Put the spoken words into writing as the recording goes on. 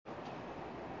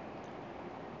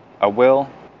A will,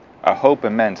 a hope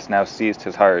immense now seized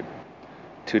his heart,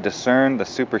 to discern the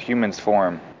superhuman's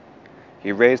form.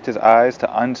 He raised his eyes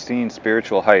to unseen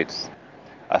spiritual heights,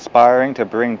 aspiring to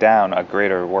bring down a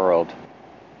greater world.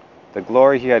 The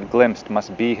glory he had glimpsed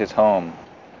must be his home.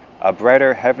 A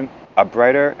brighter,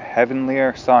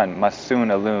 heavenlier sun must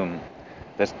soon illume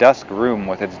this dusk room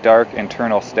with its dark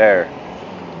internal stare.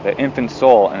 The infant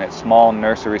soul in its small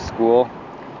nursery school,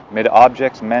 mid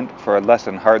objects meant for a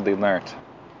lesson hardly learnt,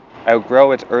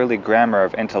 outgrow its early grammar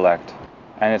of intellect,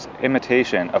 and its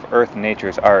imitation of earth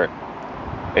nature's art.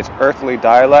 Its earthly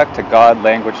dialect to God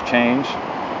language change,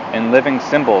 in living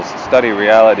symbols study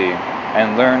reality,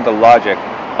 and learn the logic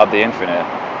of the infinite.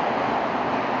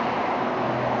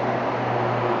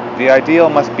 The ideal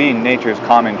must be nature's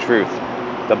common truth,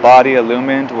 the body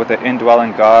illumined with the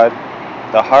indwelling God,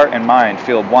 the heart and mind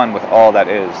feel one with all that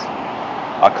is.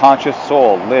 A conscious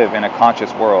soul live in a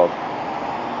conscious world.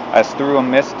 As through a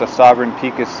mist the sovereign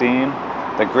peak is seen,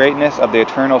 the greatness of the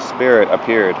eternal spirit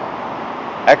appeared,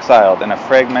 exiled in a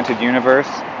fragmented universe,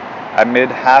 amid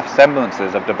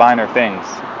half-semblances of diviner things.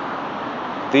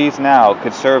 These now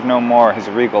could serve no more his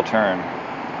regal turn.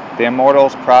 The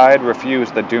immortal's pride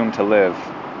refused the doom to live,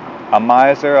 a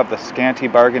miser of the scanty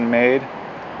bargain made,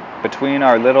 between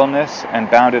our littleness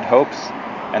and bounded hopes,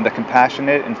 and the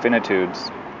compassionate infinitudes.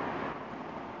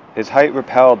 His height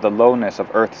repelled the lowness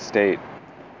of earth's state,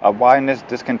 a wideness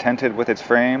discontented with its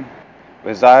frame,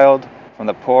 resiled from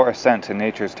the poor ascent to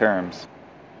nature's terms.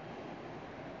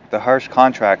 The harsh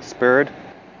contract spurned,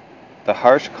 and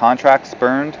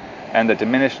the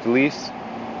diminished lease.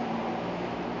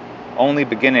 Only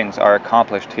beginnings are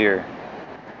accomplished here.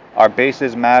 Our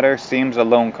base's matter seems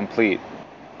alone complete,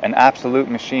 an absolute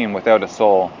machine without a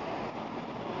soul.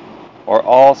 Or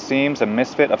all seems a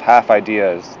misfit of half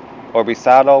ideas, or we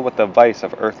saddle with the vice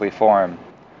of earthly form,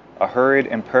 a hurried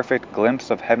imperfect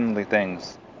glimpse of heavenly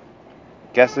things,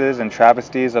 guesses and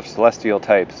travesties of celestial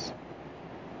types.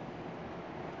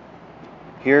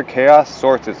 Here chaos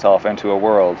sorts itself into a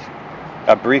world,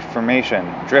 a brief formation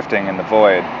drifting in the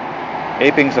void,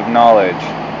 apings of knowledge,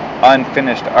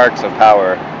 unfinished arcs of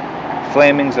power,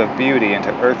 flamings of beauty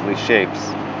into earthly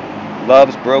shapes.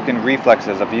 Love's broken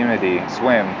reflexes of unity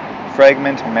swim,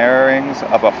 fragment mirrorings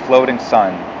of a floating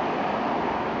sun.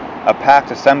 A packed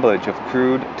assemblage of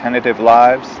crude, tentative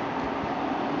lives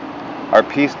are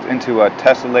pieced into a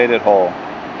tessellated whole.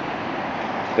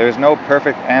 There is no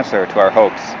perfect answer to our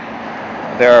hopes.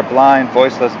 There are blind,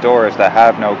 voiceless doors that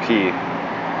have no key.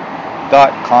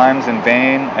 Thought climbs in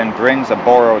vain and brings a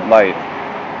borrowed light,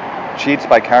 cheats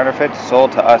by counterfeits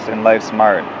sold to us in life's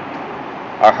mart.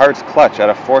 Our hearts clutch at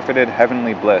a forfeited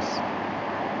heavenly bliss.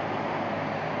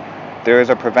 There is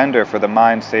a provender for the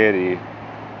mind's satiety.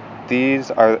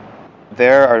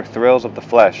 There are thrills of the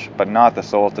flesh, but not the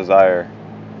soul's desire.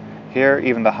 Here,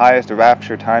 even the highest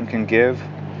rapture time can give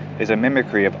is a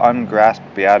mimicry of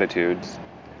ungrasped beatitudes,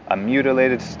 a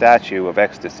mutilated statue of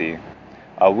ecstasy,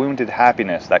 a wounded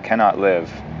happiness that cannot live,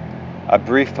 a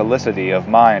brief felicity of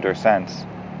mind or sense,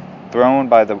 thrown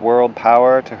by the world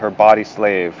power to her body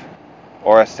slave,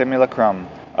 or a simulacrum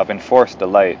of enforced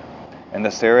delight in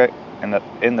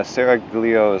the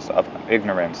seraglios of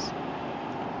ignorance.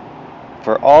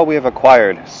 For all we have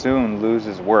acquired soon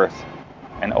loses worth,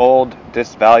 an old,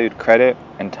 disvalued credit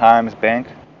in time's bank,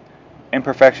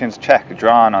 imperfection's check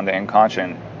drawn on the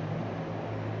inconscient.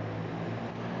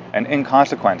 An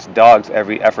inconsequence dogs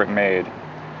every effort made,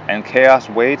 and chaos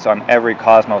waits on every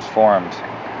cosmos formed.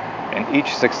 In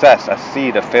each success a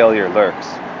seed of failure lurks.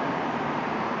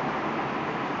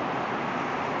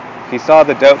 He saw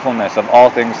the doubtfulness of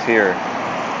all things here,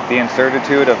 the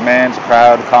incertitude of man's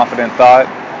proud, confident thought,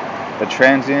 the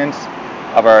transience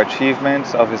of our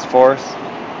achievements of his force.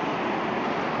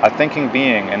 A thinking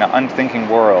being in an unthinking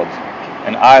world,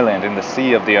 an island in the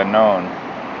sea of the unknown.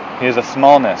 He is a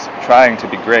smallness trying to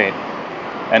be great,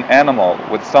 an animal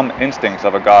with some instincts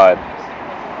of a god.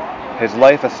 His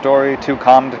life a story too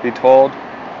common to be told,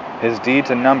 his deeds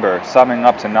a number summing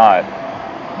up to naught,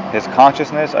 his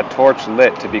consciousness a torch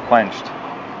lit to be quenched,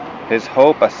 his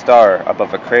hope a star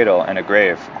above a cradle and a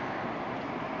grave.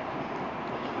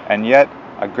 And yet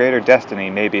a greater destiny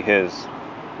may be his,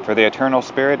 for the eternal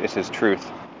spirit is his truth.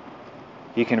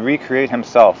 He can recreate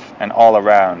himself and all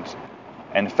around,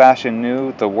 and fashion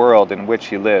new the world in which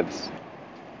he lives.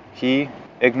 He,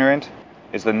 ignorant,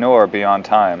 is the knower beyond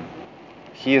time.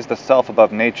 He is the self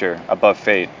above nature, above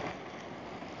fate.